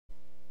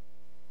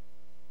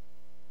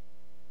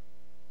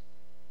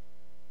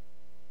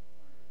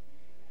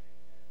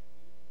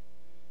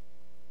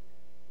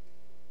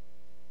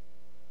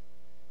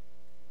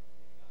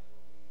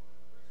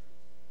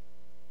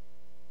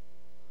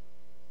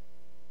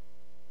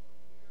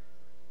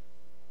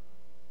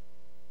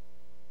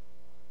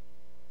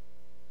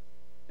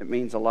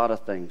means a lot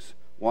of things.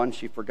 One,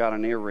 she forgot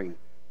an earring.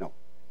 No.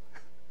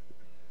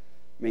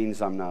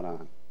 Means I'm not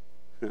on.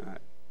 All right.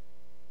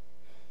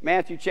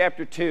 Matthew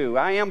chapter 2.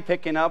 I am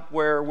picking up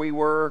where we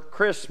were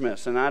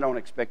Christmas, and I don't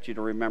expect you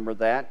to remember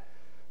that.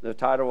 The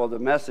title of the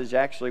message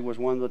actually was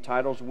one of the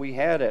titles we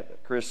had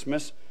at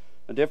Christmas,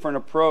 a different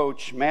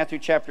approach. Matthew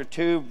chapter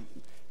 2,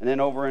 and then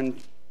over in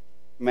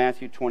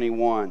Matthew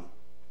 21.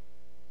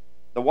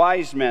 The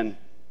wise men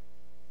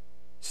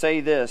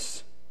say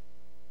this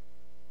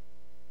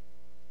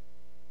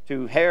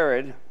to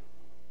Herod,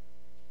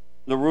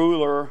 the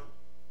ruler,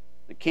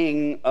 the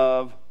king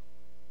of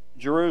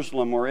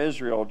Jerusalem or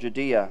Israel,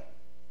 Judea.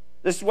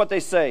 This is what they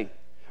say.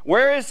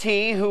 Where is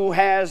he who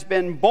has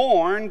been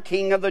born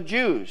King of the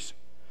Jews?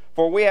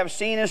 For we have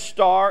seen his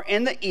star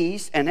in the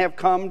east and have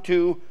come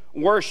to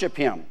worship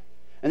him.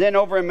 And then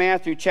over in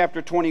Matthew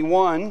chapter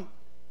 21,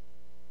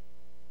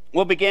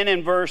 we'll begin in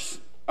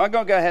I'm going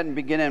to go ahead and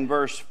begin in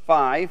verse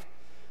 5.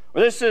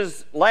 Well, this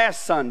is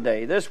last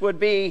Sunday. This would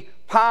be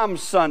Palm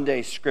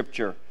Sunday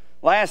scripture.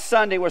 Last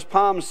Sunday was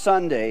Palm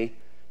Sunday.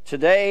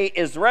 Today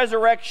is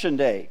Resurrection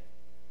Day.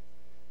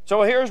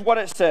 So here's what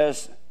it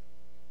says.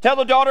 Tell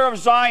the daughter of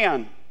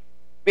Zion,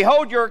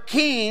 behold, your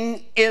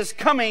king is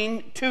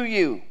coming to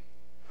you,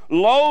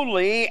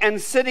 lowly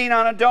and sitting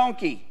on a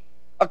donkey,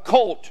 a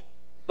colt,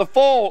 the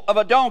foal of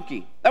a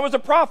donkey. That was a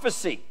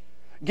prophecy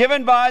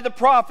given by the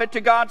prophet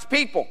to God's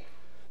people.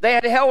 They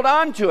had held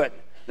on to it.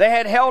 They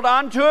had held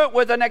on to it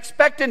with an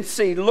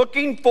expectancy,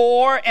 looking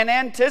for and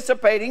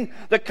anticipating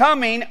the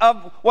coming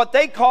of what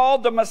they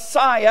called the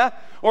Messiah,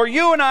 or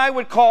you and I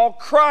would call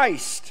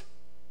Christ.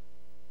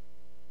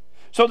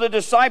 So the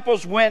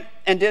disciples went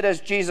and did as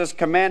Jesus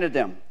commanded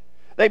them.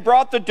 They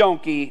brought the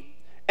donkey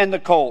and the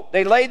colt.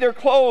 They laid their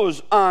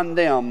clothes on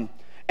them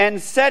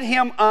and set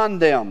him on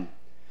them.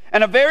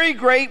 And a very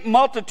great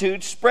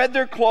multitude spread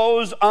their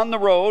clothes on the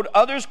road.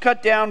 Others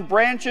cut down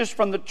branches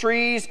from the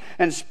trees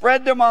and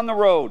spread them on the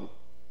road.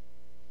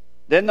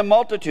 Then the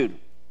multitude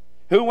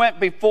who went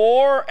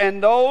before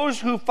and those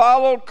who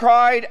followed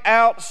cried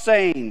out,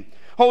 saying,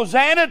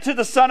 Hosanna to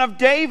the Son of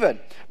David.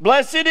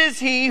 Blessed is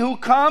he who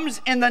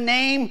comes in the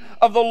name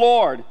of the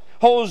Lord.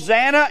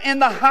 Hosanna in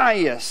the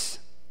highest.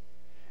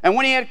 And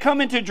when he had come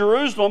into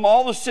Jerusalem,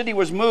 all the city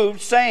was moved,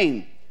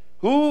 saying,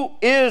 Who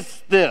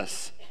is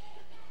this?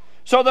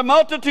 So the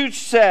multitude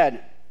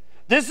said,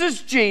 This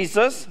is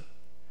Jesus,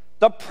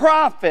 the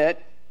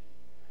prophet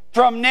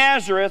from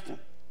Nazareth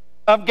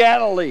of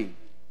Galilee.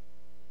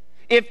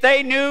 If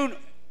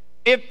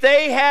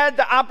they had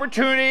the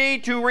opportunity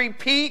to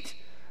repeat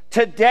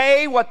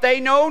today what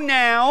they know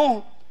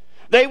now,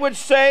 they would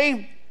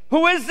say,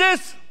 Who is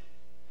this?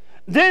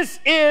 This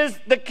is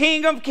the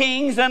King of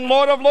Kings and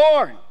Lord of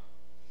Lords.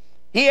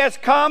 He has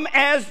come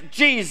as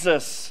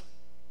Jesus.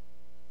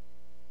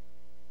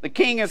 The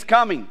King is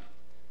coming.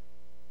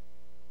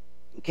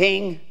 The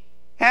King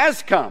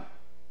has come.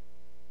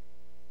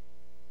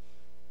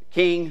 The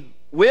King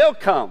will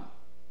come.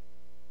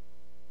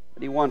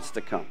 But he wants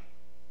to come.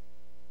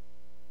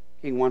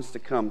 He wants to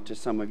come to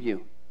some of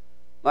you.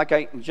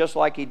 Just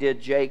like he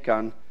did Jake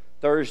on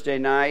Thursday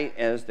night,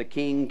 as the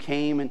King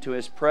came into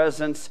his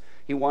presence,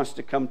 he wants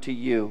to come to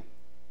you.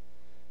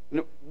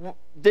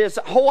 This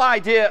whole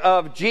idea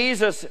of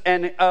Jesus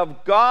and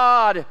of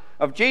God,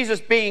 of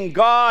Jesus being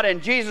God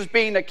and Jesus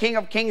being the King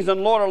of Kings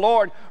and Lord of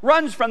Lords,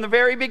 runs from the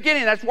very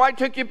beginning. That's why I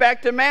took you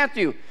back to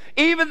Matthew.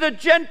 Even the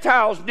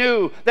Gentiles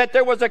knew that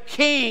there was a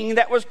king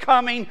that was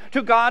coming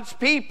to God's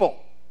people.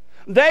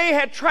 They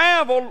had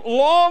traveled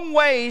long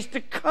ways to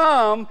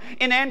come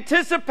in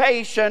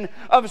anticipation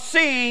of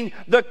seeing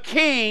the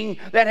king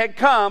that had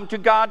come to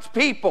God's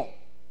people.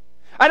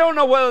 I don't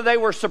know whether they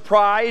were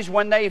surprised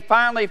when they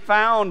finally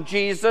found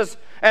Jesus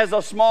as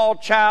a small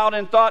child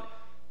and thought,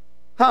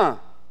 I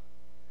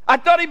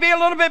thought he'd be a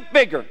little bit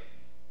bigger.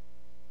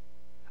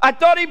 I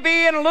thought he'd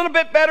be in a little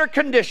bit better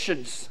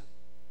conditions.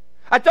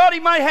 I thought he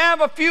might have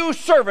a few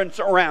servants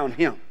around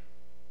him.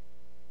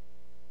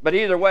 But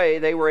either way,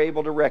 they were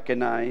able to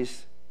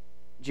recognize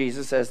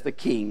Jesus as the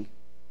King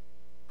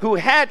who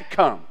had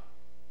come.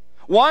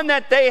 One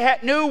that they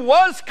knew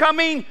was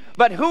coming,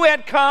 but who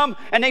had come,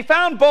 and they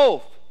found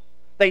both.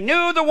 They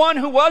knew the one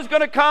who was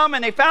going to come,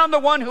 and they found the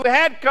one who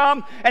had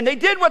come, and they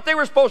did what they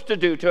were supposed to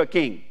do to a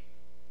king.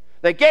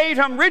 They gave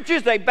him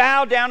riches, they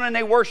bowed down, and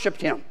they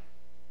worshiped him.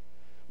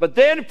 But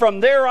then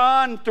from there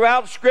on,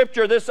 throughout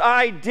Scripture, this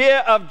idea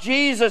of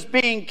Jesus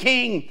being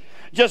king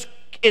just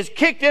is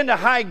kicked into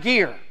high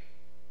gear.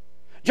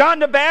 John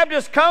the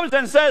Baptist comes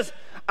and says,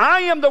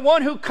 I am the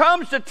one who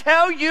comes to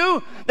tell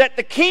you that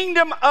the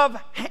kingdom of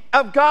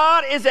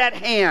God is at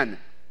hand.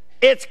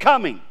 It's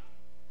coming.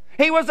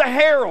 He was a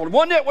herald,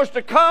 one that was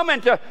to come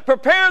and to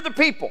prepare the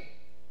people.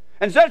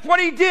 And that's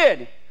what he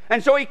did.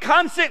 And so he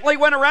constantly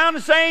went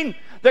around saying,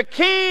 the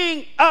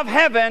King of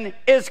heaven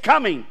is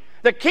coming.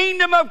 The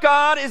kingdom of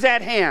God is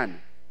at hand.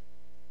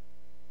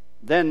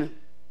 Then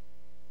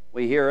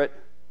we hear it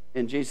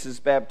in Jesus'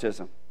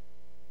 baptism.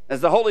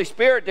 As the Holy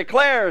Spirit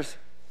declares,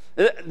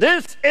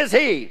 this is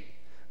he.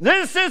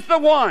 This is the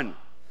one.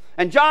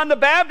 And John the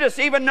Baptist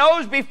even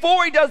knows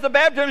before he does the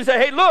baptism, he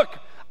said, hey, look,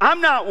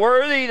 I'm not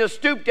worthy to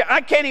stoop down.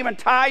 I can't even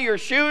tie your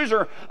shoes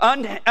or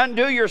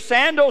undo your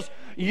sandals.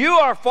 You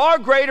are far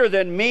greater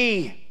than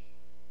me.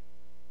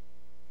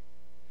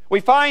 We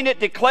find it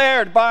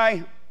declared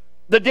by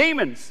the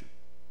demons.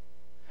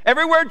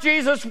 Everywhere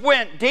Jesus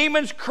went,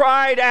 demons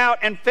cried out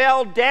and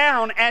fell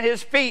down at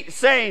his feet,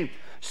 saying,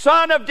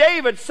 Son of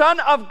David, Son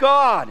of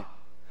God.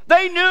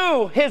 They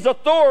knew his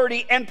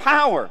authority and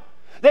power.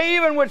 They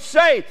even would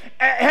say,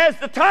 has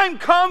the time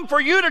come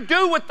for you to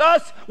do with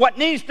us what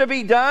needs to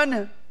be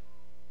done?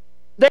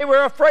 They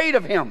were afraid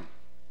of him.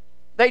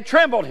 They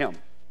trembled him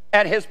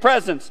at his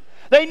presence.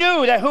 They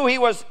knew that who he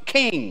was,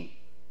 king.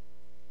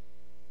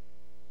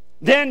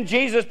 Then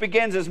Jesus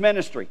begins his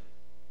ministry.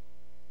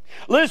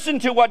 Listen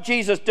to what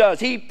Jesus does.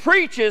 He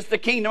preaches the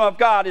kingdom of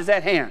God is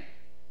at hand.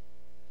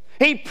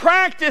 He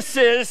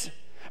practices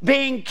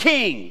being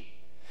king.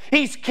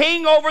 He's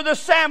king over the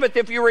Sabbath,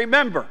 if you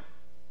remember.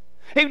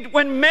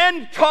 When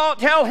men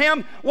tell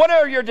him, what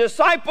are your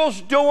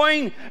disciples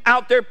doing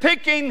out there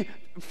picking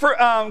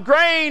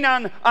grain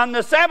on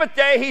the Sabbath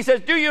day? He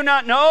says, do you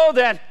not know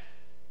that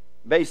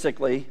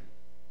basically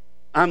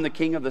I'm the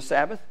king of the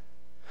Sabbath?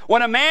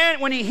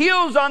 When he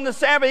heals on the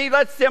Sabbath, he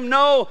lets them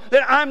know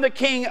that I'm the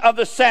king of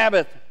the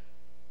Sabbath.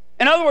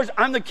 In other words,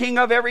 I'm the king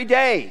of every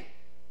day.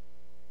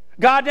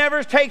 God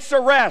never takes a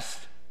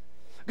rest.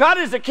 God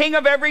is the king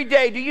of every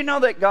day. Do you know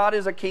that God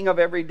is a king of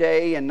every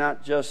day and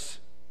not just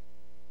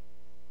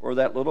for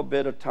that little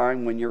bit of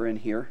time when you're in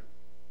here?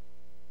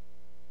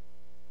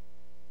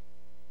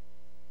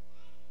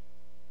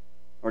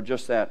 Or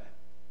just that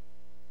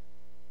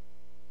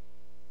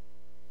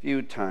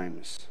few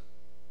times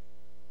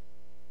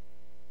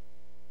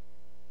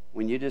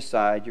when you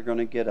decide you're going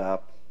to get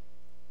up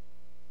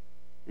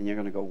and you're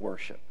going to go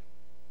worship.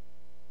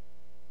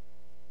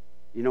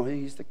 You know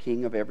he's the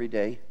king of every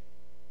day?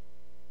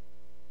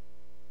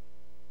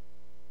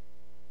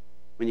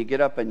 When you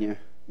get up and you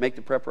make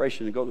the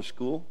preparation to go to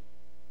school,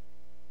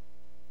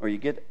 or you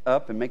get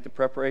up and make the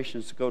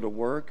preparations to go to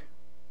work,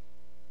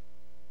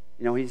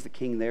 you know he's the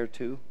king there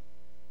too.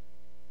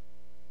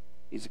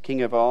 He's the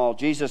king of all.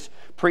 Jesus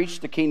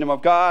preached the kingdom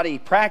of God. He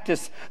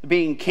practiced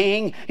being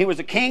king. He was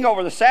a king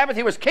over the Sabbath.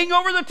 He was king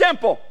over the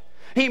temple.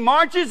 He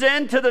marches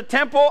into the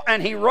temple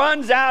and he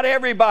runs out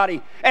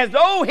everybody as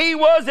though he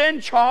was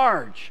in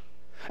charge.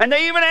 And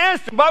they even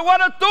asked him, by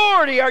what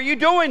authority are you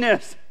doing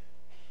this?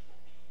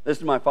 This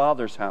is my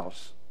Father's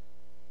house.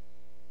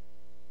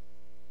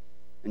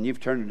 And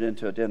you've turned it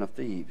into a den of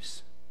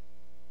thieves.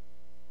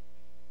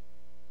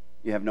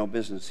 You have no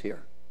business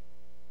here.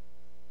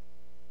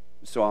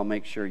 So I'll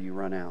make sure you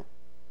run out.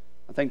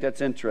 I think that's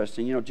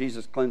interesting. You know,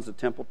 Jesus cleansed the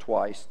temple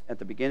twice, at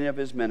the beginning of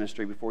his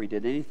ministry before he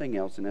did anything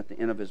else, and at the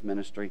end of his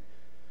ministry.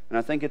 And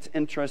I think it's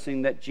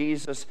interesting that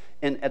Jesus,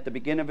 at the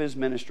beginning of his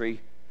ministry,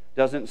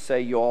 doesn't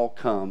say, you all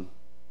come.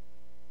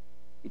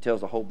 He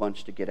tells a whole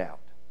bunch to get out.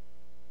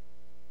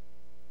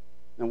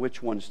 Now,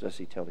 which ones does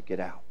he tell to get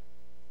out?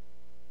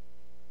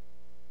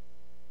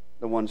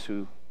 The ones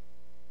who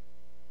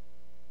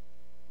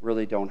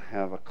really don't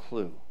have a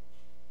clue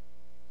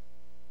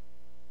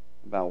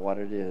about what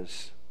it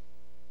is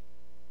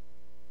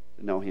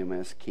to know him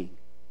as King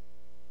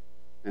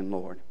and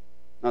Lord.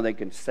 Now they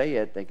can say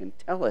it, they can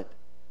tell it,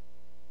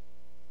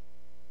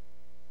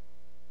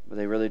 but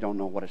they really don't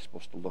know what it's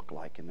supposed to look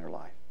like in their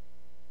life.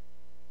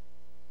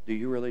 Do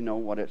you really know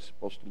what it's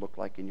supposed to look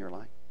like in your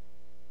life?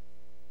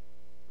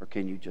 Or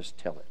can you just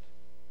tell it?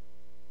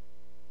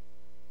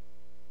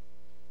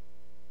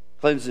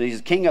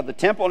 He's king of the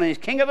temple and he's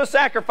king of the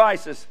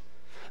sacrifices.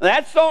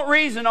 That's the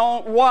reason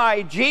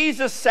why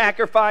Jesus'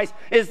 sacrifice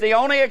is the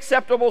only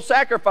acceptable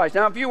sacrifice.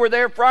 Now, if you were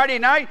there Friday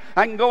night,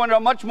 I can go into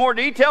much more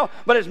detail,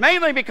 but it's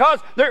mainly because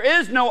there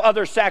is no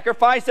other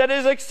sacrifice that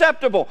is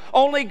acceptable.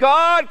 Only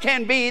God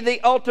can be the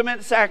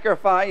ultimate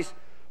sacrifice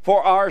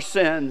for our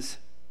sins.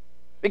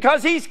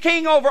 Because he's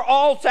king over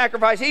all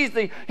sacrifice.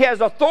 He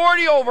has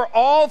authority over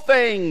all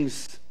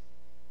things.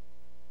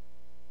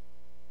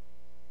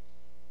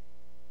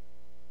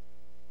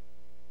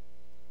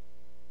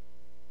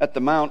 At the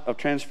Mount of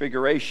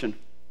Transfiguration,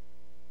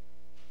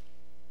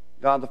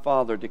 God the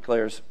Father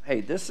declares,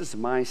 hey, this is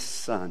my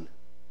Son.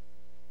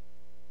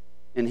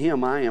 In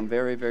him I am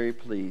very, very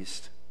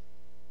pleased.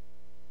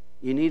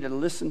 You need to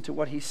listen to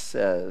what he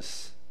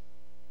says.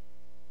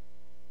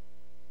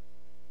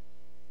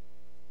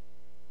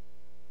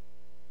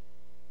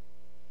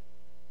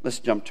 Let's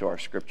jump to our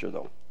scripture,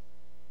 though.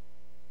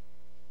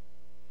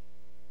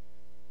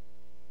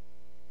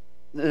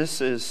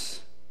 This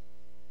is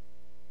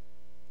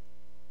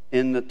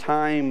in the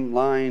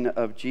timeline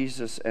of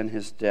Jesus and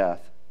his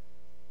death.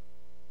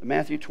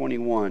 Matthew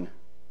 21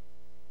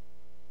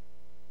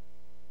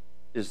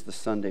 is the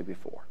Sunday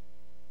before.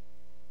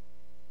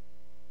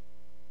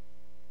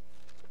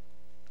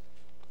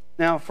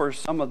 Now, for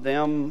some of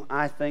them,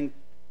 I think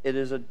it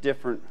is a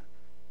different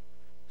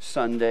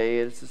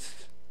Sunday.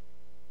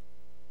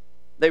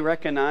 They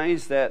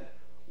recognize that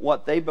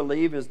what they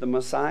believe is the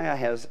Messiah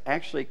has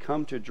actually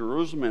come to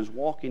Jerusalem and is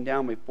walking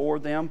down before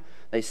them.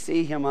 They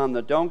see him on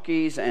the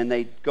donkeys, and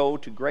they go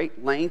to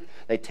great length.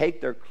 They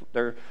take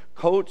their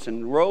coats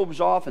and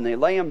robes off, and they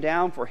lay them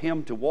down for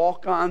him to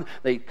walk on.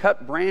 They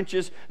cut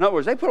branches. In other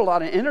words, they put a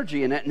lot of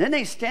energy in it. And then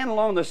they stand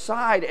along the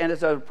side, and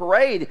it's a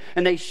parade,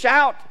 and they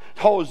shout,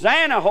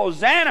 "Hosanna,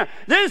 Hosanna!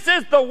 This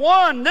is the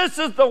one! This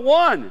is the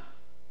one!"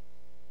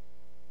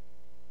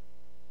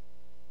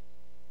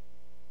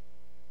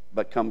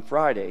 But come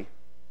Friday,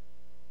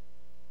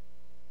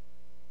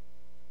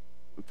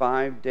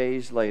 5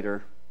 days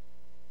later,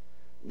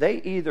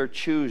 they either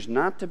choose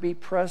not to be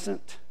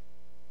present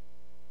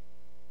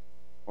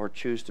or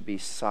choose to be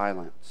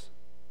silent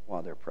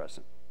while they're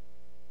present.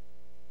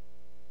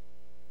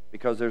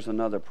 Because there's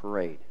another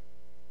parade.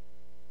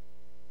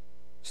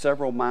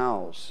 Several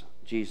miles,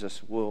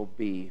 Jesus will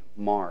be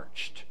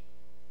marched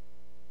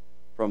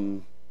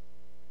from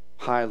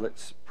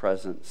Pilate's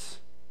presence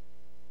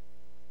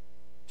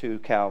to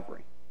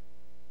Calvary.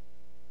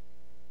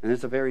 And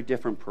it's a very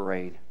different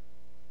parade.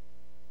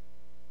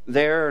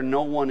 There,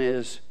 no one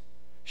is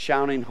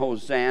shouting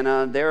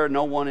Hosanna. There,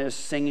 no one is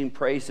singing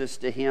praises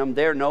to him.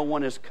 There, no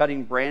one is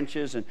cutting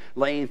branches and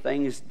laying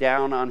things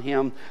down on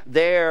him.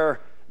 There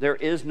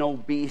is no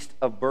beast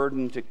of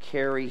burden to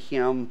carry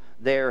him.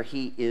 There,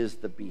 he is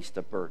the beast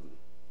of burden.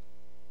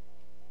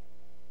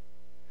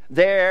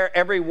 There,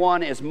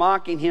 everyone is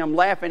mocking him,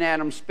 laughing at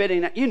him,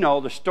 spitting at him. You know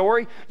the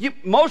story.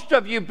 Most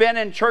of you have been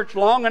in church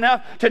long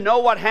enough to know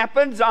what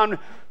happens on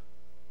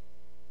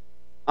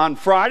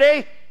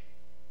Friday.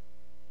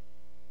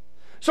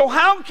 So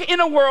how in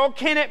the world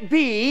can it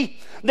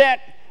be that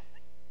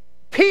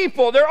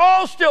people, they're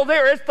all still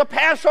there? It's the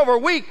Passover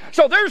week,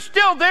 so they're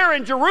still there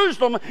in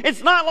Jerusalem.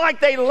 It's not like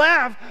they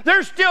left.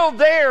 They're still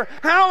there.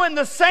 How in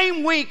the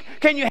same week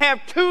can you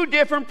have two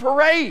different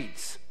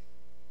parades?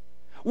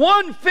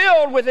 One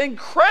filled with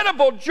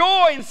incredible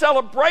joy and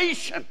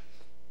celebration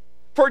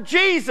for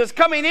Jesus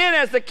coming in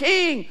as the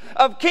King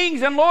of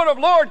Kings and Lord of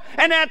Lords,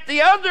 and at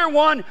the other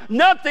one,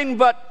 nothing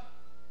but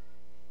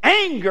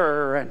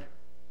anger. And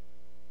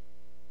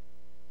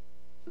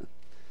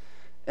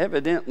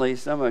evidently,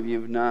 some of you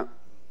have not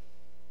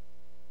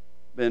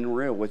been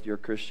real with your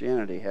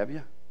Christianity, have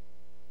you?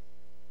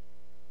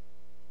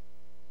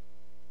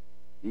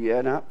 Do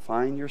you not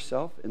find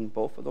yourself in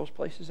both of those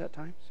places at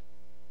times?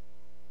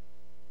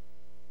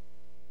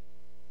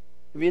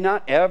 Have you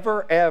not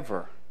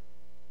ever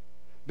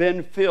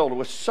been filled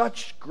with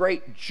such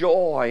great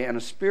joy and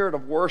a spirit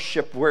of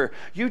worship where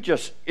you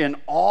just in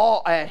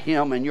awe at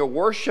him and you're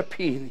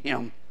worshiping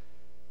him?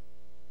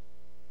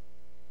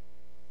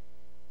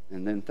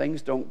 And then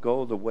things don't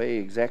go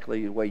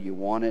exactly the way you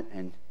want it,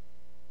 and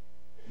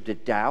the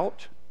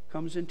doubt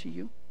comes into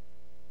you.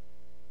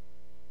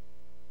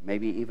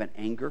 Maybe even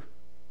anger.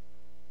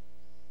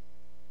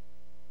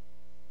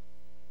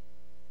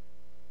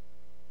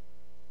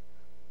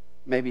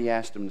 Maybe you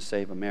asked him to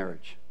save a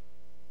marriage.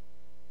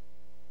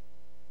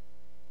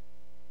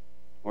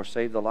 Or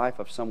save the life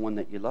of someone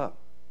that you love.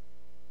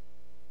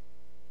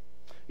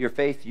 Your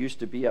faith used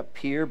to be up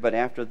here, but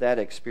after that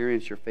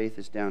experience, your faith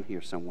is down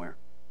here somewhere.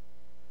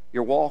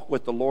 Your walk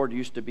with the Lord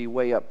used to be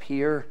way up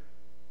here.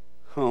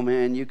 Oh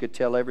man, you could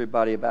tell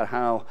everybody about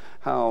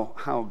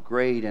how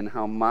great and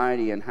how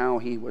mighty and how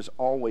he was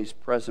always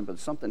present, but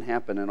something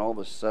happened and all of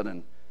a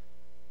sudden,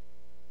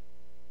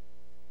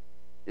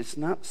 it's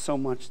not so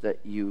much that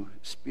you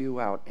spew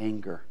out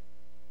anger.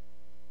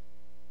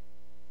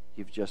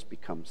 You've just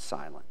become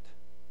silent.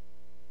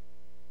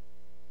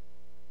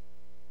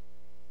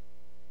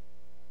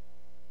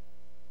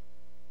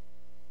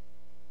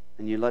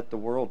 And you let the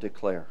world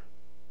declare.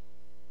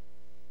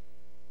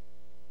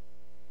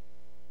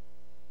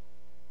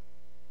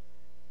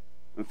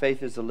 And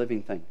faith is a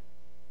living thing.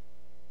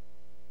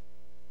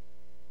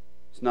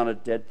 It's not a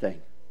dead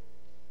thing.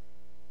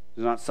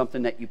 It's not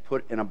something that you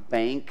put in a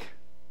bank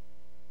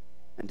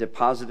and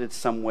deposit it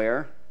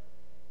somewhere.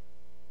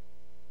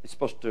 It's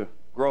supposed to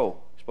grow.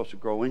 It's supposed to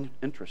grow in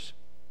interest.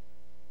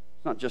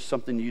 It's not just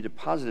something you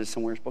deposited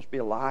somewhere. It's supposed to be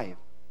alive.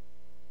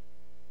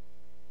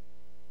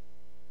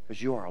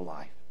 Because you are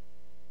alive.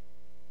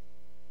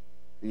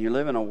 And you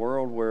live in a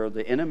world where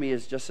the enemy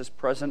is just as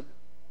present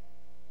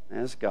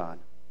as God.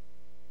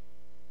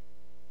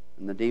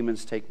 And the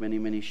demons take many,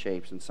 many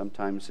shapes. And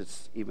sometimes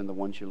it's even the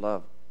ones you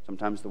love.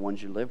 Sometimes the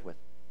ones you live with.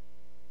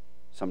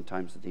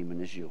 Sometimes the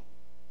demon is you.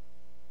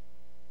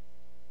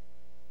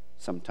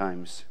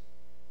 Sometimes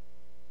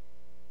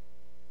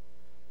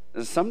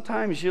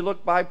you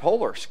look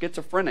bipolar,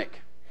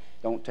 schizophrenic.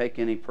 Don't take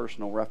any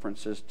personal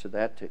references to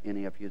that to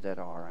any of you that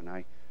are. And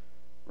I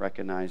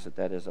recognize that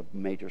that is a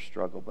major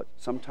struggle. But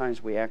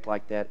sometimes we act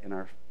like that in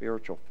our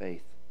spiritual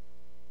faith.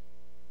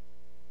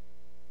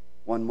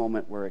 One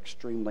moment we're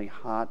extremely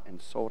hot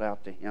and sold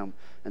out to him.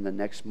 And the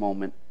next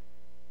moment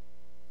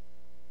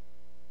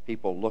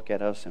people look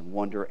at us and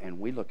wonder. And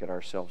we look at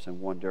ourselves and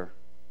wonder,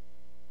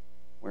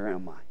 where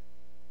am I?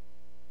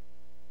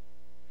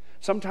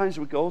 Sometimes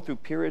we go through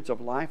periods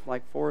of life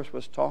like Forrest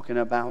was talking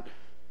about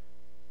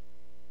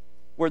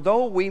where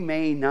though we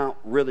may not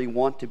really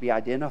want to be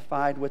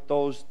identified with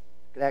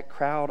that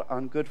crowd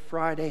on Good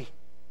Friday,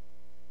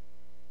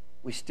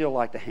 we still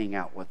like to hang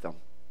out with them.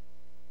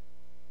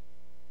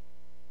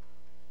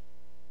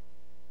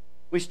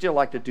 We still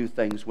like to do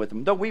things with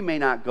them. Though we may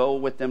not go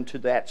with them to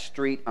that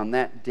street on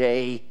that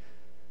day,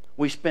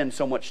 we spend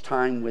so much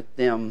time with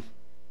them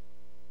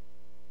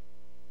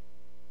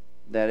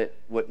that it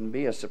wouldn't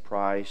be a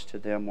surprise to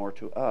them or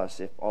to us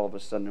if all of a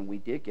sudden we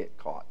did get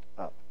caught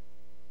up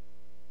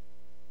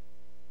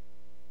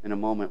in a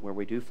moment where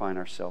we do find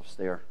ourselves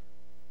there.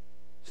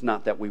 It's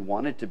not that we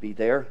wanted to be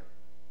there.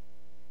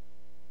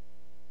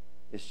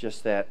 It's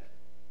just that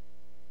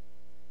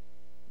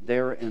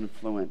their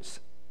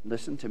influence,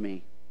 listen to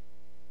me,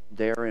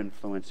 their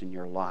influence in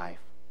your life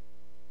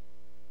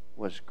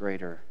was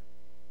greater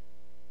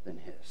than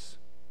his.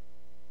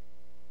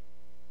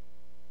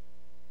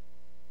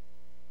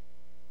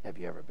 Have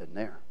you ever been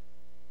there?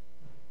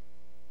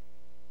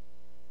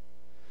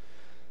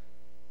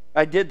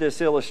 I did this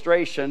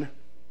illustration,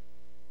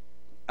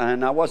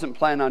 and I wasn't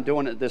planning on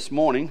doing it this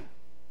morning.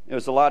 It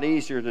was a lot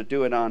easier to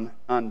do it on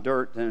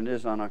dirt than it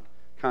is on a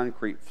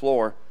concrete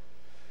floor.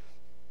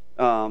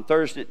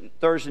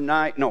 Thursday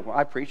night, no,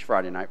 I preached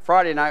Friday night.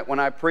 Friday night when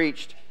I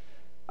preached,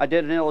 I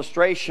did an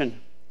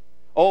illustration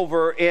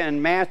over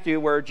in Matthew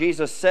where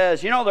Jesus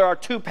says, there are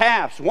two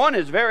paths. One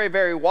is very,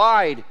 very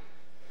wide.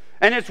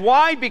 And it's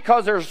wide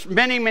because there's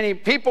many, many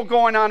people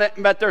going on it,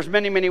 but there's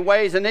many, many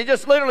ways. And they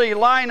just literally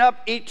line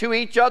up to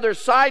each other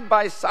side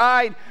by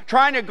side,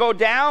 trying to go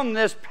down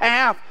this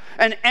path.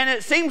 And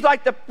it seems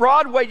like the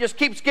Broadway just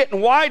keeps getting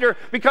wider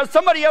because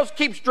somebody else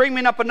keeps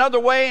dreaming up another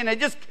way, and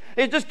it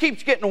just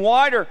keeps getting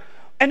wider.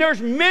 And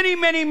there's many,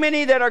 many,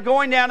 many that are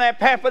going down that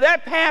path, but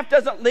that path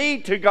doesn't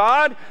lead to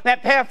God.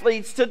 That path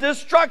leads to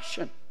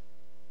destruction.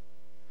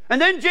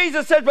 And then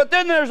Jesus says, but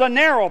then there's a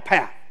narrow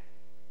path.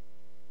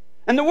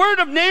 And the word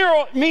of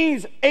narrow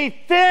means a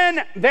thin,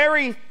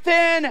 very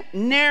thin,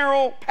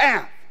 narrow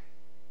path.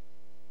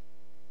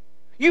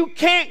 You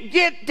can't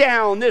get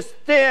down this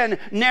thin,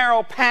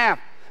 narrow path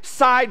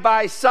side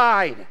by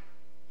side.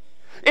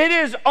 It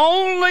is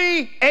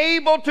only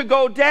able to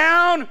go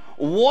down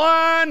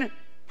one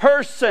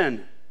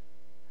person.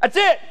 That's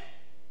it.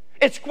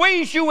 It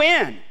squeezes you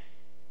in.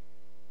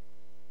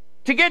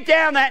 To get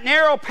down that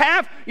narrow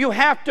path, you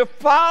have to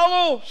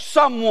follow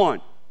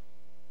someone.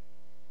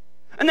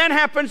 And that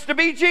happens to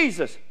be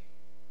Jesus.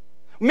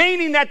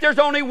 Meaning that there's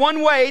only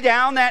one way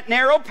down that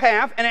narrow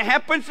path, and it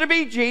happens to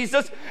be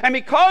Jesus. And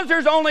because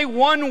there's only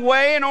one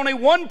way and only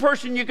one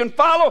person you can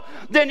follow,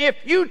 then if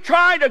you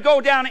try to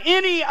go down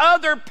any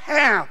other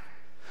path,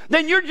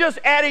 then you're just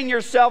adding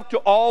yourself to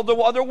all the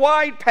other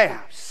wide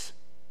paths.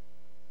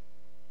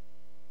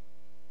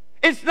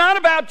 It's not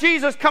about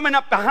Jesus coming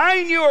up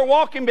behind you or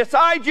walking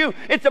beside you.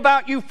 It's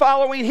about you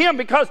following him,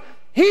 because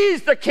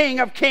he's the King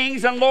of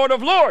Kings and Lord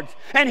of Lords,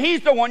 and he's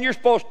the one you're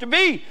supposed to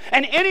be.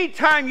 And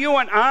anytime you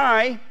and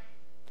I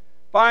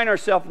find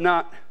ourselves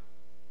not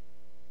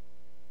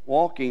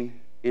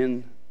walking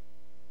in,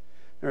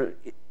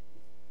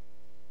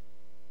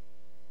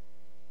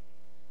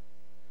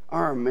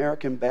 our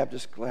American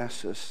Baptist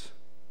glasses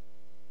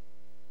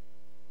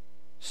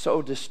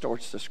so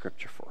distorts the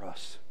Scripture for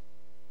us.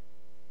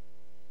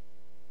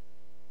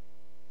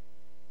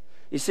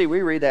 You see,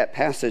 we read that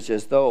passage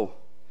as though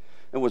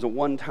it was a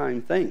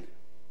one-time thing.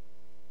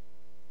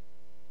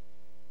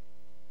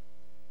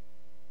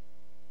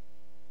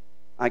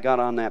 I got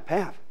on that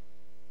path.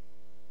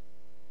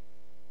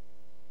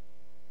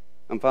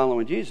 I'm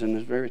following Jesus, and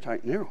it's very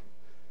tight and narrow.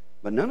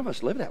 But none of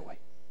us live that way.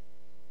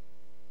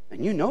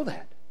 And you know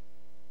that.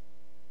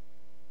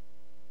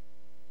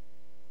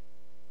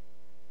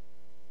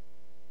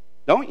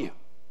 Don't you?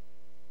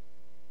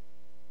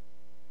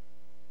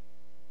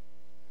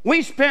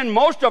 We spend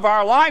most of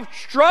our life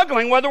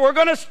struggling whether we're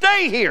going to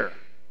stay here.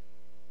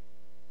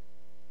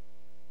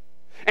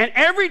 And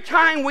every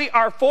time we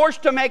are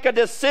forced to make a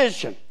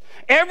decision,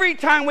 every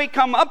time we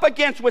come up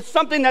against with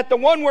something that the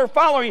one we're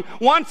following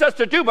wants us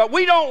to do, but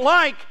we don't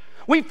like,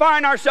 we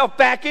find ourselves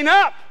backing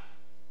up.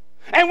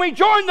 And we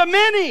join the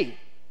many.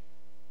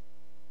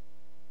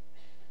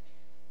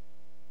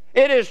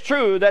 It is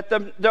true that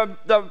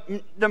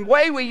the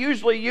way we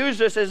usually use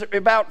this is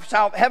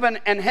about heaven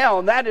and hell,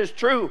 and that is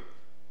true.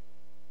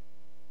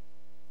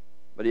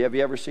 But have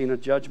you ever seen a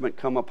judgment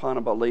come upon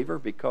a believer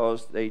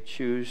because they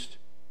choose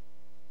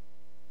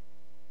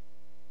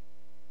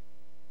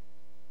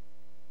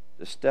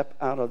to step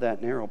out of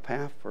that narrow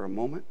path for a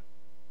moment?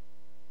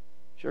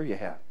 Sure you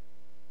have.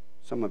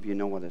 Some of you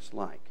know what it's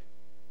like.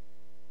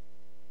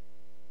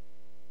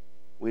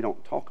 We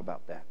don't talk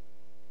about that.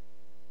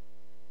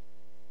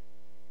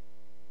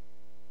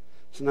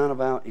 It's not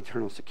about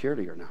eternal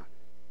security or not.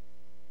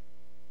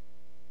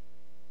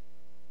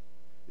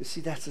 You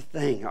see, that's the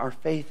thing. Our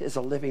faith is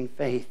a living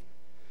faith.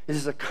 It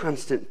is a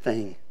constant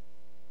thing.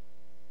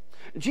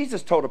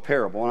 Jesus told a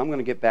parable, and I'm going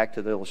to get back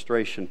to the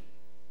illustration.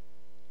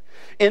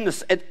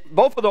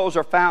 Both of those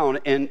are found,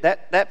 and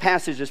that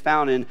passage is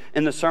found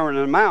in the Sermon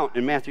on the Mount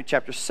in Matthew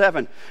chapter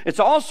 7. It's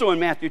also in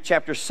Matthew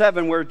chapter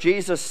 7 where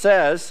Jesus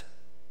says,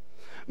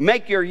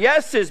 make your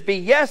yeses be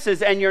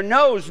yeses and your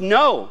noes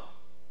no.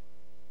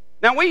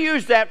 Now, we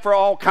use that for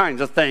all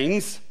kinds of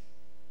things.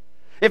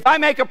 If I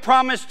make a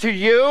promise to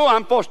you,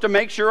 I'm supposed to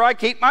make sure I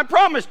keep my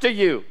promise to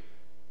you.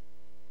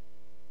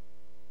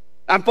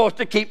 I'm supposed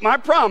to keep my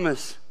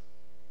promise.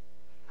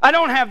 I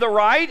don't have the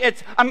right.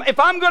 if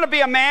I'm going to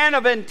be a man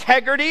of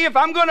integrity, if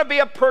I'm going to be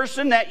a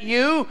person that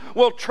you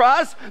will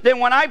trust, then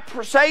when I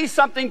say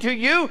something to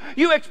you,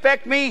 you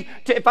expect me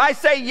to, if I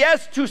say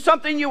yes to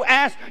something you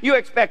ask, you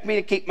expect me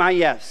to keep my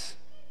yes.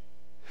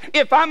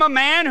 If I'm a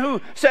man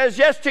who says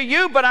yes to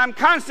you, but I'm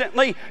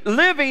constantly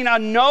living a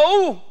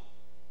no,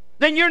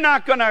 then you're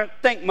not going to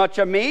think much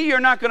of me. You're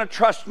not going to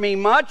trust me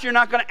much. You're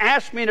not going to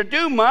ask me to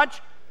do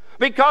much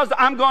because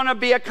I'm going to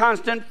be a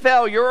constant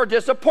failure or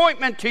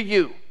disappointment to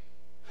you.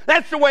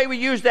 That's the way we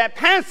use that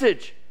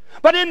passage.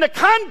 But in the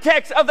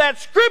context of that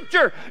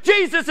scripture,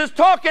 Jesus is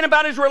talking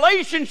about his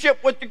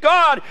relationship with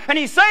God. And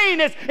he's saying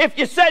this, if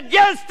you said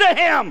yes to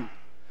him,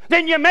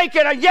 then you make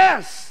it a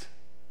yes.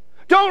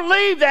 Don't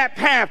leave that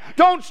path.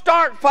 Don't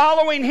start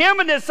following him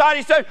and decide,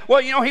 he said,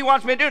 well, you know, he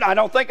wants me to do it. I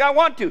don't think I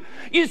want to.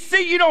 You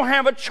see, you don't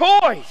have a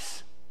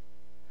choice.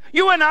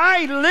 You and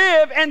I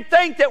live and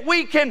think that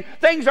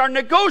things are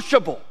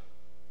negotiable.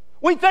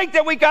 We think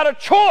that we got a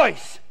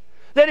choice.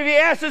 That if he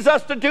asks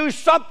us to do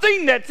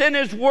something that's in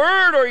his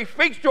word or he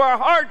speaks to our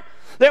heart,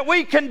 that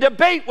we can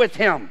debate with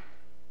him,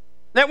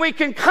 that we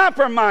can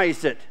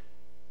compromise it.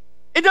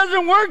 It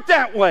doesn't work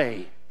that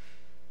way.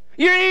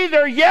 You're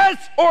either yes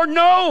or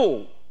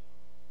no.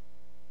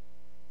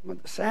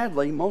 But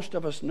sadly, most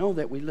of us know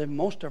that we live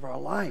most of our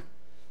life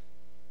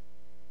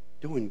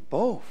doing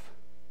both.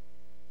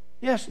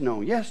 Yes, no,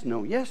 yes,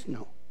 no, yes,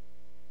 no.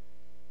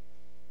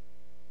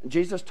 And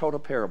Jesus told a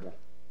parable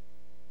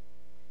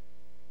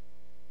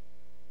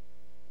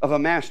of a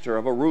master,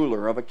 of a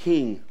ruler, of a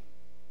king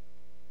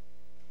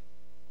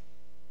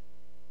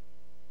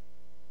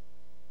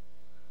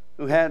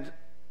who had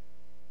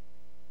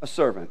a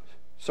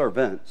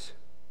servants.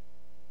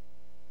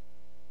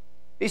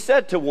 He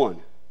said to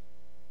one,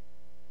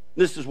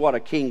 this is what a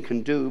king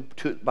can do,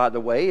 by the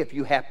way, if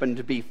you happen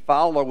to be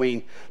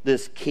following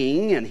this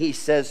king and he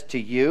says to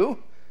you,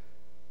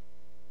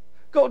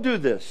 go do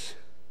this.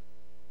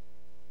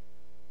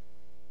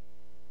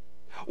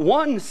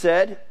 One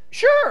said,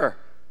 sure.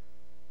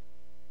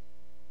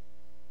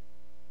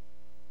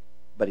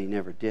 But he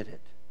never did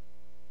it.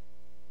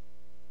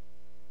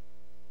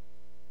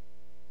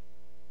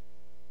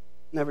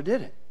 Never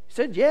did it. He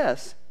said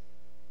yes,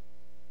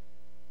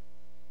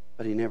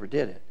 but he never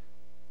did it.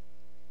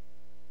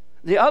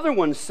 The other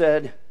one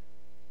said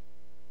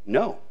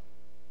no.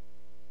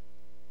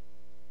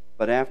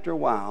 But after a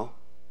while,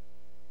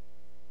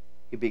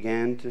 he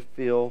began to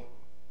feel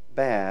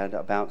bad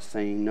about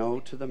saying no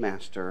to the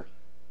master.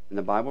 And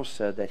the Bible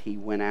said that he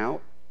went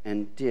out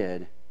and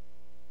did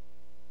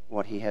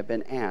what he had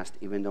been asked,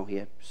 even though he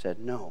had said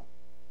no.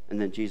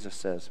 And then Jesus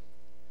says,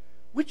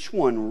 which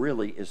one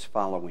really is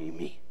following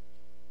me?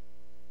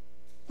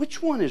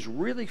 Which one is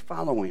really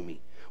following me?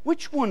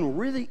 Which one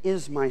really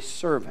is my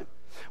servant?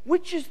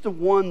 Which is the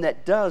one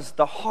that does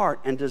the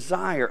heart and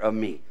desire of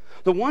me?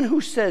 The one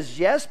who says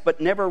yes but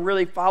never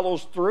really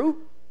follows through?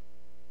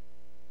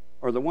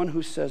 Or the one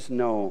who says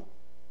no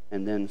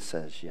and then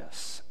says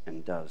yes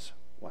and does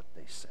what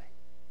they say?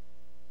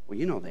 Well,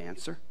 you know the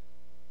answer.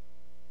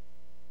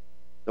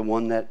 The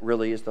one that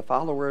really is the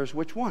follower is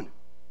which one?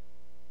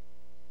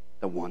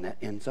 The one that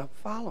ends up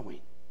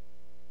following.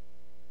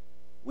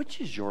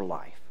 Which is your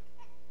life?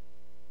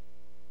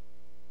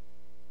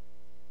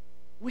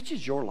 Which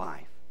is your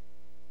life?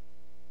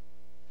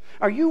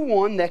 Are you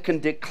one that can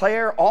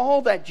declare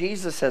all that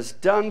Jesus has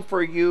done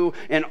for you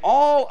and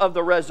all of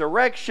the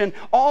resurrection,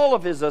 all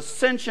of his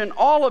ascension,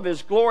 all of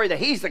his glory, that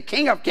he's the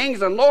King of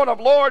kings and Lord of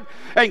lords?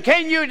 And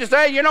can you just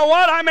say, you know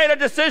what, I made a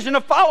decision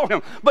to follow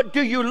him. But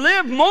do you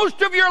live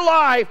most of your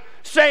life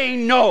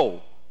saying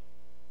no?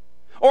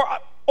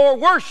 Or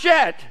worse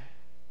yet,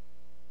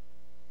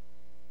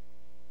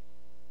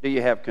 do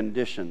you have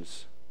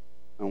conditions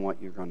on what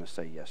you're going to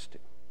say yes to?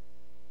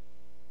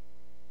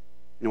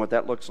 You know what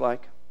that looks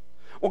like?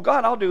 Well,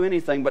 God, I'll do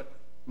anything, but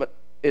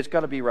it's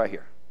got to be right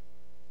here.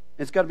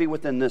 It's got to be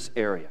within this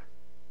area.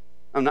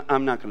 I'm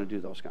not going to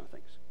do those kind of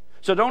things.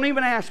 So don't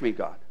even ask me,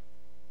 God.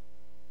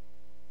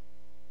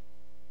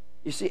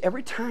 You see,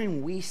 every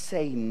time we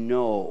say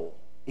no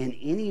in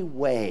any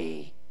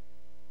way,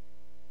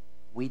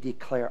 we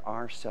declare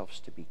ourselves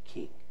to be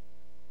king.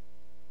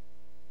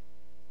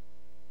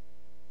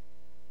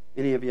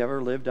 Any of you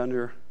ever lived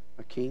under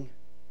a king?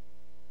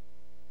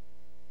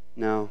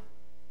 No.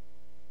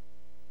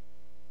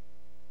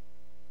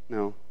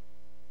 No.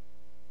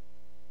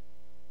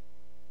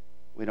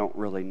 We don't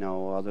really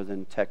know, other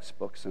than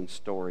textbooks and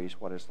stories,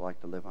 what it's like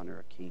to live under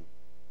a king.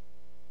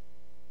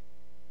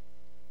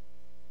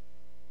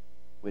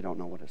 We don't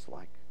know what it's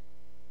like.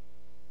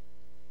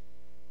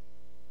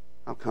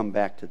 I'll come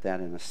back to that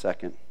in a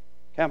second.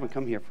 Calvin,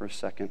 come here for a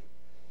second.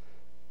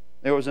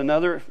 There was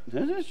another...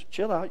 Just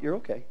chill out, you're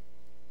okay.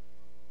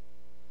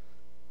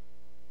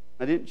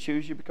 I didn't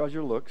choose you because of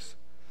your looks.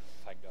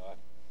 Thank God.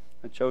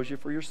 I chose you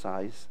for your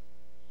size.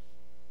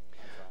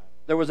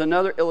 There was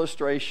another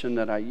illustration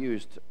that I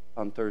used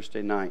on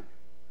Thursday night,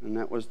 and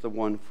that was the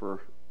one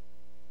for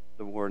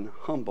the word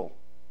humble.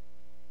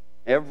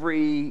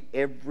 Every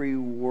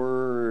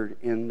word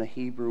in the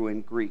Hebrew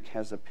and Greek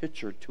has a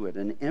picture to it,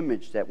 an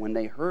image that when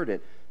they heard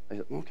it, they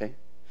said, okay.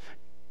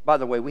 By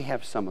the way, we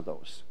have some of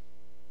those.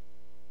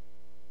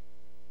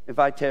 If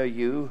I tell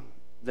you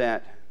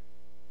that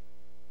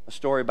a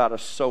story about a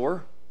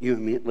sower, you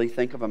immediately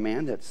think of a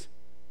man that's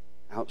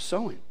out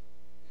sowing.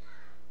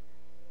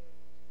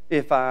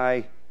 If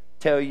I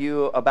tell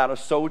you about a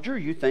soldier,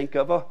 you think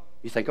of Paul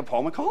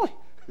McCauley.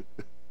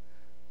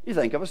 You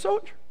think of a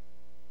soldier.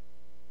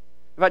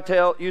 If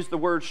I use the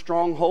word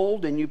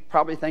stronghold, and you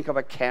probably think of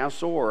a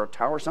castle or a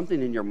tower,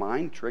 something in your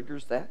mind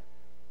triggers that.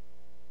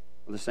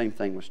 Well, the same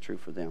thing was true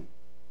for them.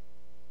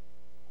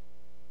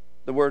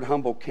 The word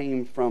humble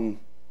came from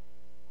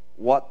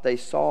what they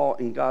saw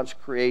in God's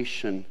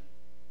creation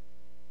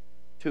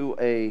to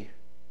a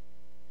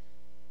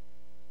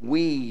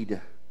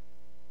weed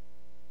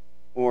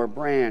or a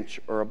branch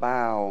or a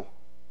bough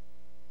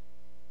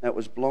that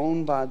was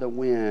blown by the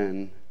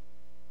wind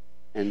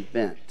and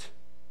bent.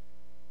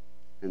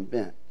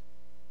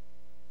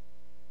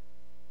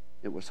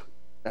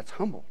 That's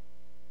humble.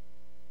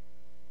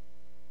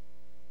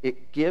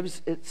 It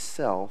gives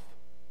itself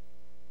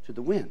to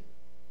the wind.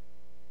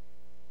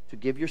 To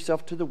give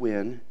yourself to the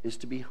wind is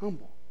to be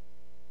humble.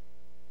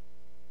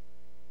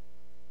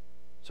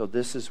 So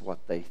this is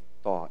what they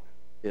thought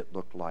it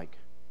looked like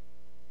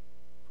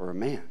for a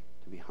man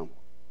to be humble.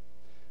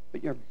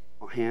 Put your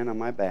hand on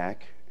my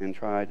back and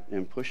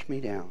push me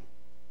down.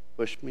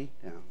 Push me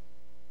down.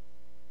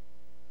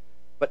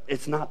 But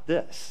it's not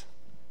this.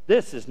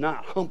 This is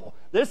not humble.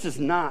 This is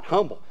not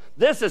humble.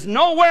 This is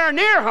nowhere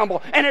near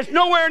humble, and it's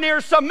nowhere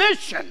near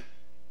submission.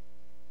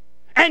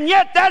 And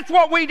yet that's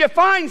what we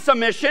define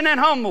submission and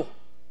humble.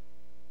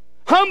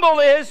 Humble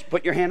is,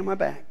 put your hand on my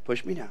back,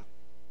 push me down.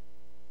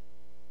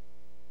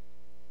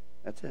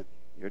 That's it.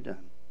 You're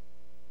done.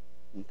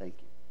 And thank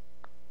you.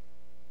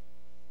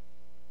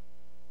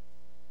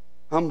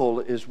 Humble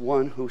is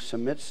one who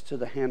submits to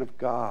the hand of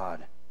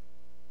God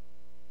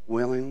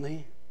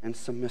willingly and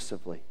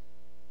submissively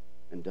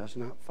and does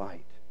not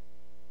fight.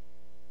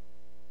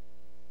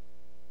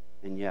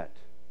 And yet,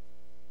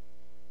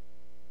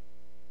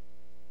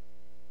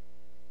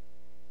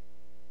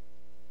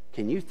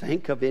 can you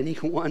think of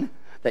anyone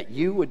that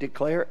you would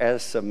declare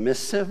as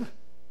submissive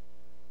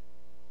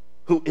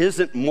who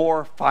isn't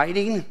more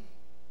fighting?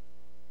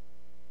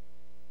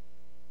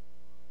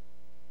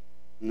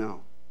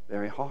 No,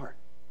 very hard.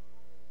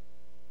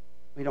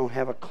 We don't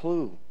have a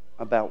clue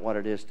about what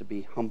it is to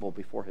be humble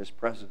before His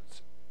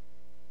presence.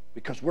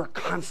 Because we're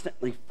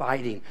constantly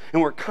fighting.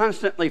 And we're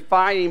constantly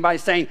fighting by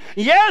saying,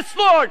 yes,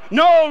 Lord,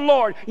 no,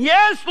 Lord,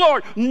 yes,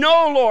 Lord,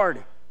 no,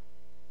 Lord.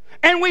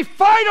 And we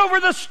fight over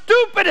the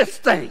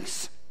stupidest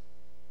things.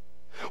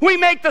 We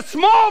make the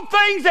small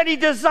things that He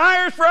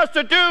desires for us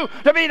to do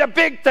to be the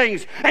big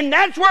things. And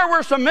that's where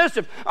we're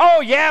submissive.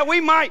 Oh, yeah,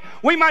 we might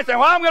say,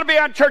 well, I'm going to be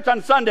at church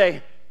on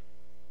Sunday.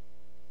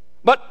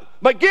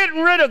 But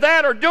getting rid of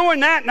that or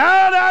doing that, no,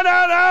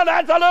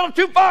 that's a little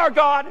too far,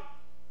 God.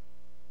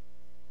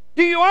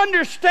 Do you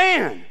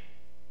understand?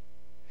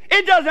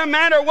 It doesn't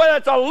matter whether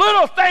it's a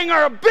little thing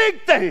or a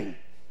big thing.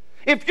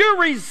 If you're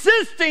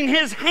resisting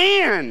His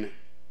hand,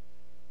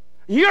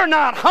 you're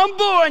not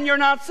humble and you're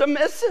not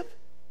submissive.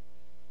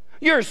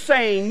 You're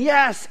saying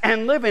yes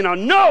and living a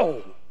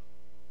no.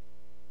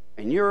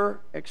 And you're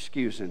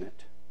excusing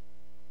it.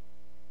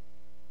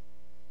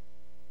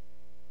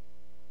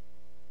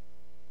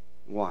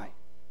 Why?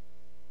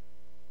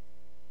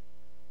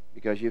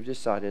 Because you've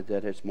decided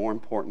that it's more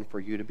important for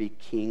you to be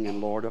king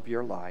and Lord of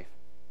your life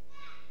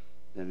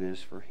than it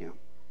is for Him.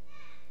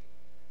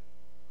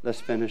 Let's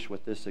finish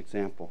with this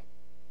example.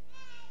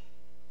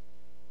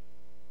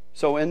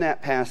 So in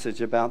that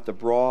passage about the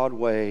broad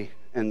way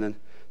and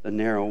the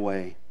narrow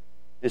way,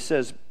 it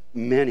says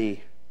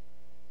many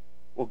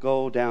will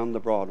go down the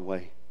broad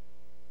way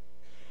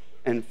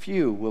and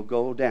few will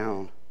go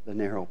down the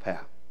narrow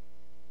path.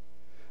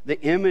 The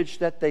image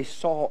that they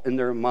saw in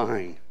their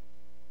mind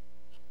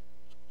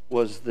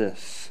was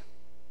this.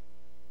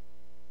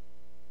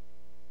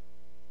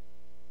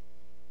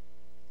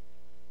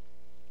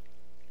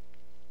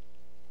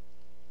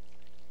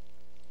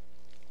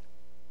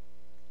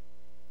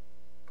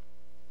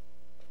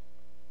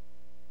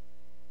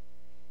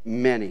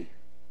 Many.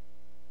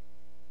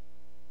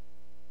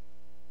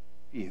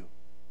 Few.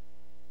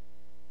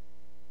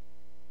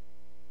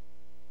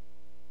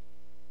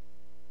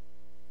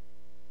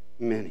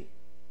 Many.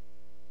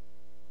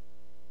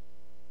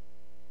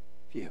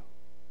 Few.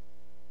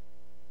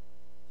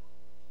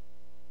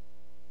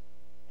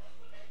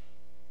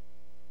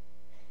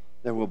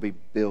 There will be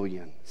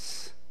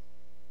billions.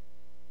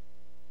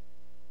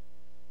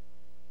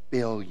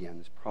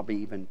 Billions, probably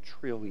even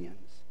trillions.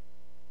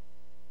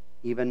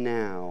 Even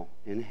now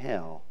in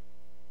hell,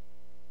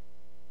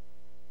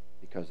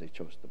 because they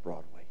chose the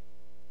broad way.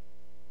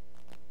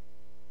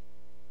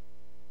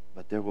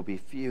 But there will be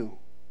few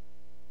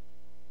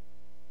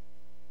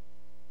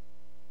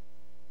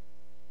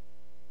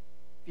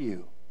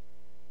few.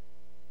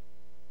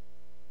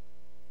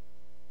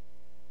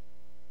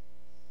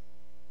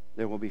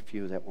 There will be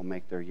few that will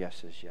make their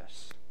yeses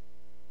yes.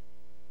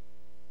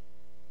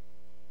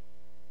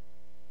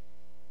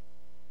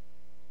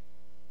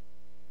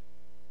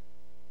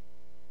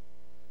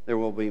 There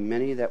will be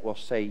many that will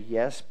say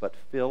yes, but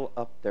fill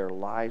up their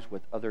lives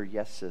with other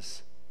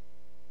yeses.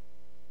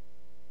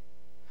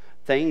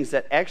 Things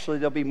that actually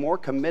they'll be more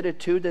committed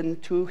to than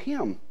to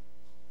Him.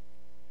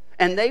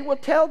 And they will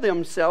tell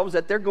themselves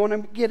that they're going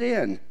to get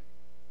in.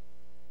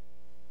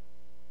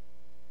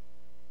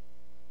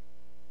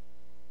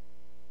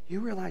 Do you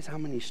realize how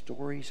many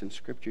stories and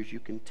scriptures you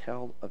can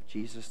tell of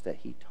Jesus that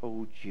He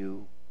told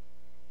you?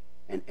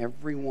 And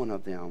every one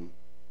of them,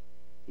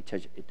 He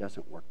tells you it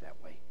doesn't work that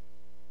way.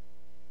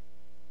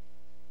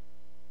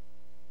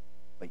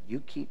 But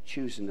you keep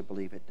choosing to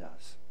believe it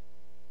does.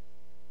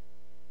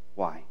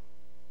 Why?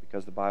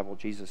 Because the Bible,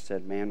 Jesus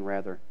said, man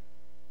rather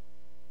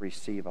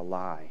receive a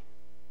lie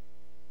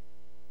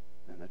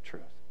than the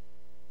truth.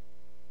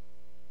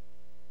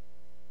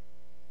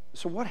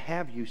 So what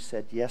have you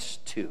said yes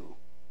to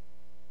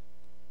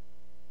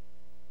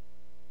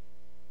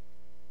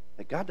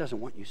that God doesn't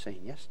want you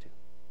saying yes to?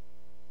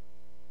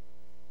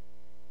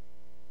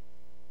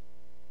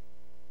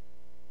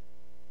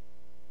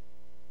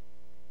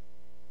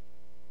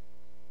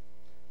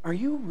 Are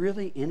you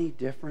really any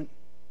different?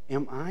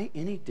 Am I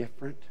any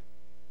different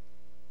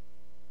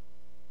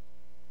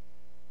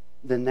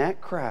than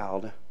that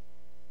crowd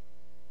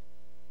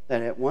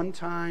that at one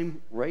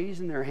time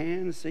raising their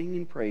hands,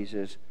 singing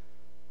praises,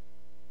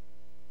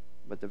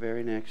 but the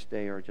very next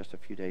day or just a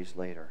few days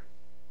later,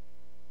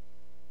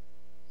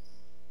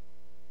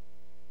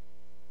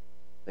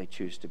 they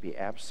choose to be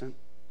absent,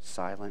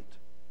 silent,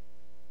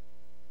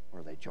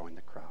 or they join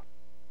the crowd?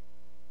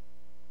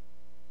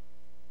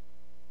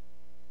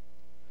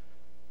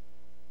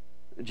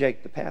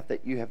 Jake, the path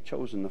that you have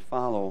chosen to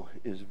follow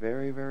is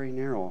very, very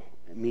narrow,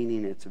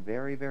 meaning it's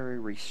very, very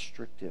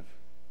restrictive.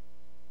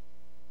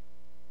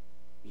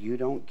 You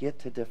don't get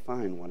to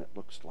define what it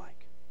looks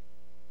like.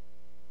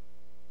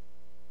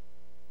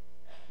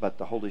 But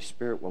the Holy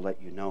Spirit will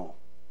let you know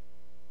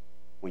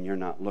when you're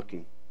not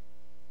looking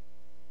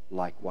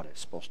like what it's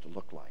supposed to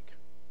look like.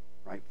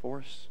 Right,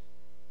 Forrest?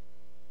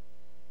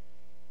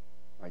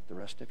 Right, the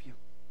rest of you?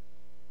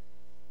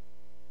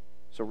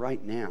 So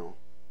right now,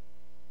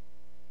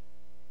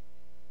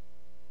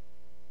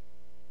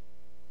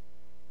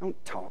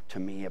 don't talk to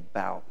me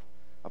about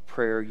a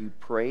prayer you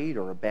prayed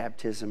or a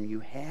baptism you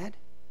had.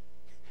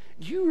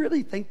 Do you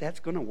really think that's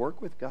going to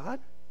work with God?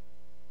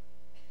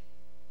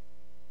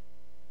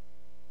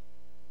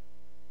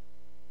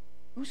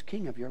 Who's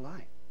king of your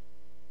life?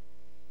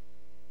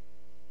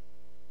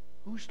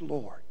 Who's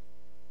Lord?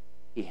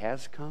 He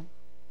has come.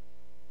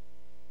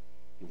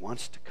 He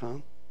wants to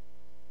come.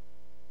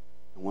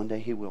 And one day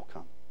He will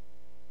come.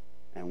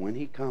 And when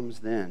He comes,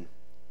 then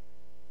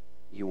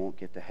you won't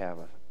get to have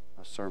a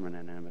sermon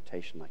and an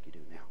invitation like you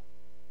do now.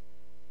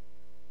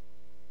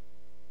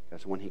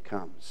 Because when He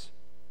comes,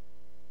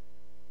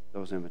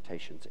 those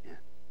invitations end.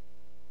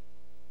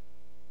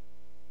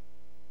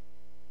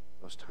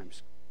 Those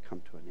times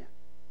come to an end.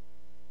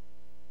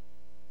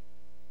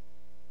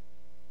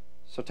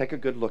 So take a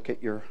good look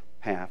at your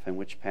path and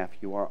which path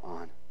you are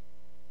on.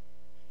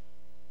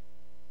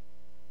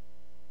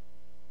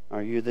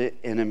 Are you the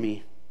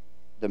enemy,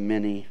 the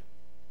many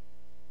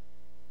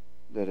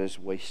that is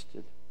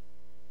wasted?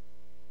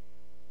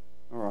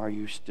 Or are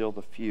you still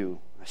the few?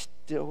 I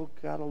still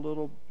got a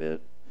little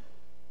bit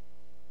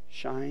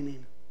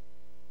shining.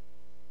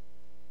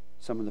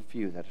 Some of the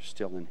few that are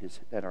still in His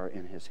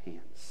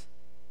hands.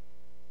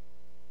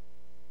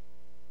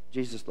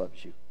 Jesus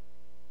loves you.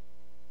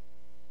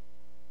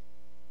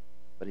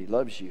 But He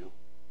loves you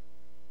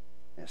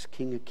as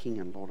King of Kings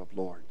and Lord of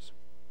Lords.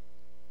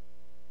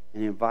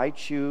 And He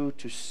invites you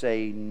to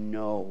say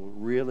no,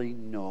 really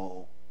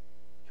no,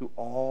 to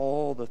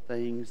all the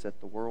things that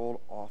the world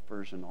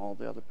offers and all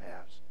the other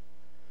paths.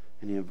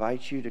 And He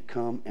invites you to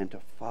come and to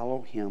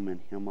follow Him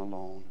and Him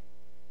alone.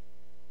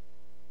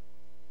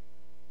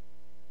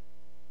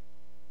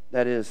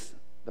 That is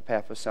the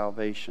path of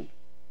salvation.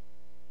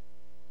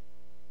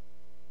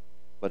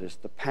 But it's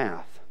the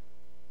path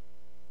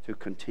to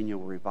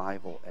continual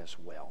revival as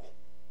well.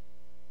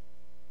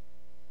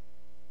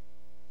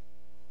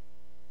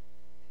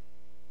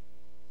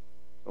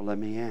 So let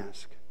me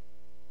ask,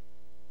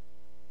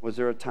 was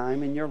there a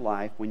time in your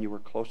life when you were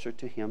closer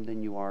to Him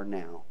than you are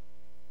now?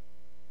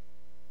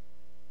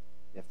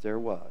 If there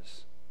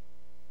was,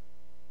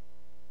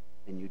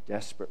 then you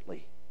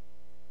desperately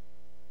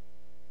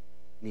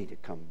need to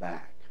come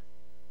back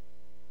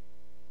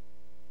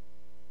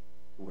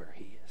to where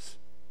He is.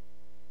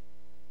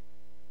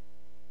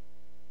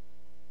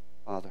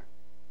 Father,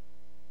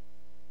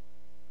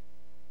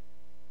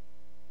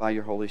 by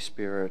your Holy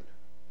Spirit,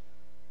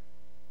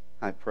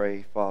 I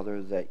pray,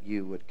 Father, that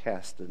you would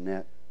cast the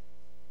net,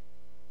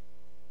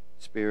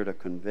 spirit of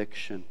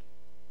conviction,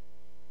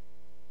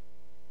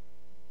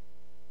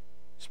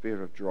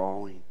 spirit of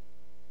drawing,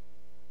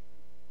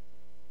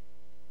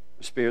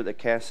 A spirit that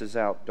casts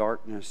out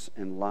darkness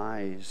and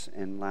lies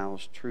and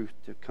allows truth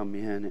to come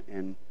in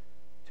and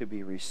to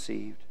be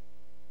received.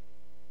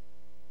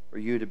 For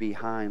you to be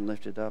high and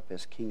lifted up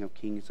as King of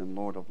Kings and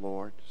Lord of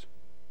Lords.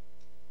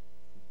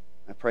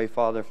 I pray,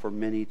 Father, for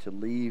many to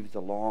leave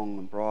the long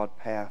and broad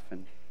path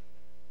and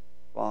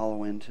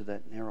follow into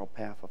that narrow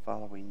path of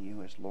following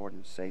you as Lord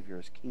and Savior,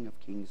 as King of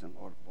Kings and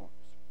Lord of Lords.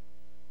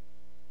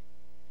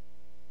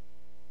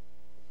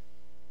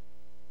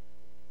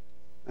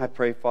 I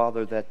pray,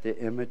 Father, that the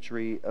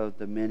imagery of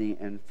the many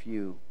and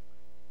few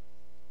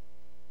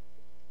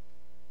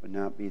would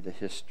not be the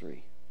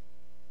history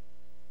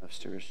of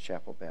Stewart's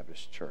Chapel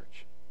Baptist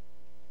Church,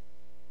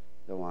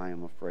 though I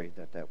am afraid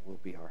that that will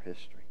be our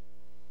history.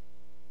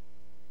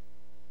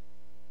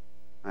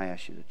 I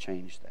ask you to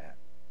change that.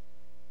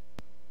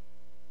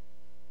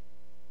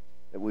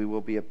 That we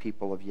will be a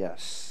people of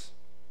yes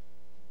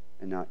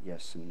and not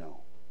yes and no.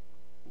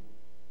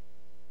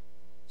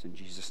 It's in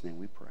Jesus' name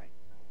we pray.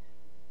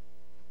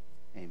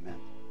 Amen.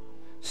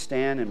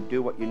 Stand and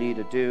do what you need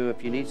to do.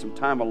 If you need some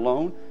time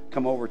alone,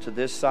 come over to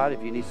this side.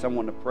 If you need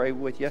someone to pray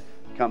with you,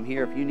 come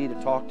here. If you need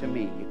to talk to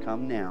me, you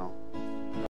come now.